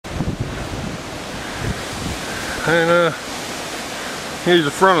And here's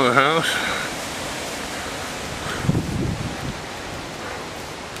the front of the house.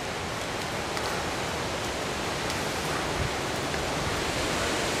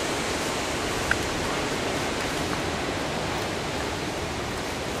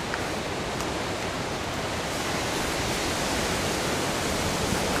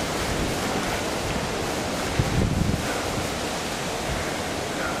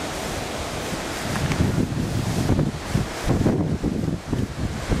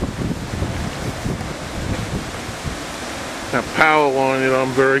 That power line that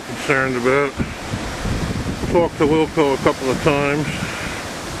I'm very concerned about. Talked to Wilco a couple of times.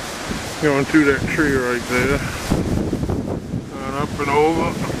 Going through that tree right there. And up and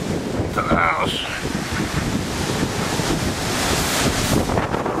over to the house.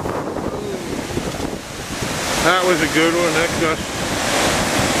 That was a good one. That gust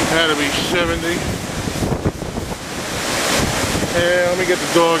had to be 70. Yeah, let me get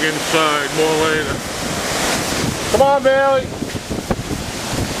the dog inside. More later. Come on, Bailey.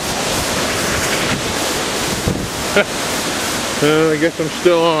 I guess I'm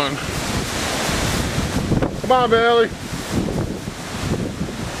still on. Come on, Bailey.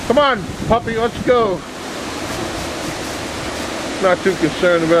 Come on, puppy, let's go. Not too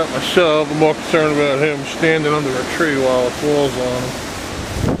concerned about myself. I'm more concerned about him standing under a tree while it falls on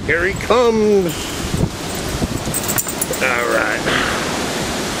him. Here he comes. All right.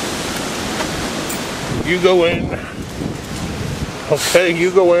 You go in. Okay,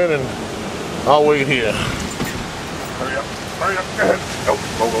 you go in and I'll wait here. Hurry up, hurry up, go ahead. Go,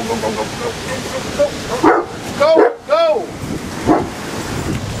 go, go, go, go, go, go, go, go, go.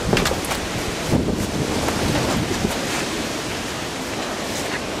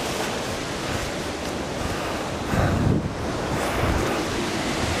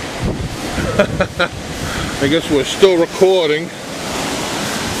 I guess we're still recording.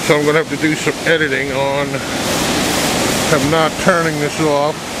 So I'm going to have to do some editing on him not turning this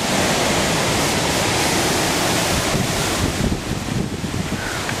off.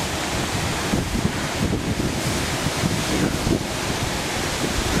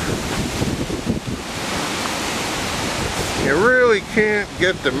 You really can't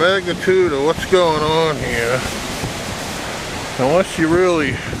get the magnitude of what's going on here unless you're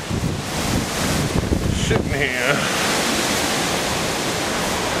really sitting here.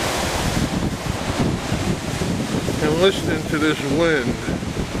 And listening to this wind,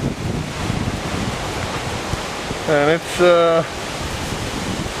 and it's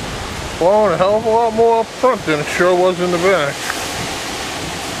blowing a hell of a lot more up front than it sure was in the back.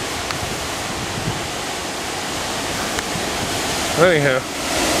 Anyhow,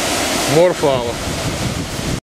 more to follow.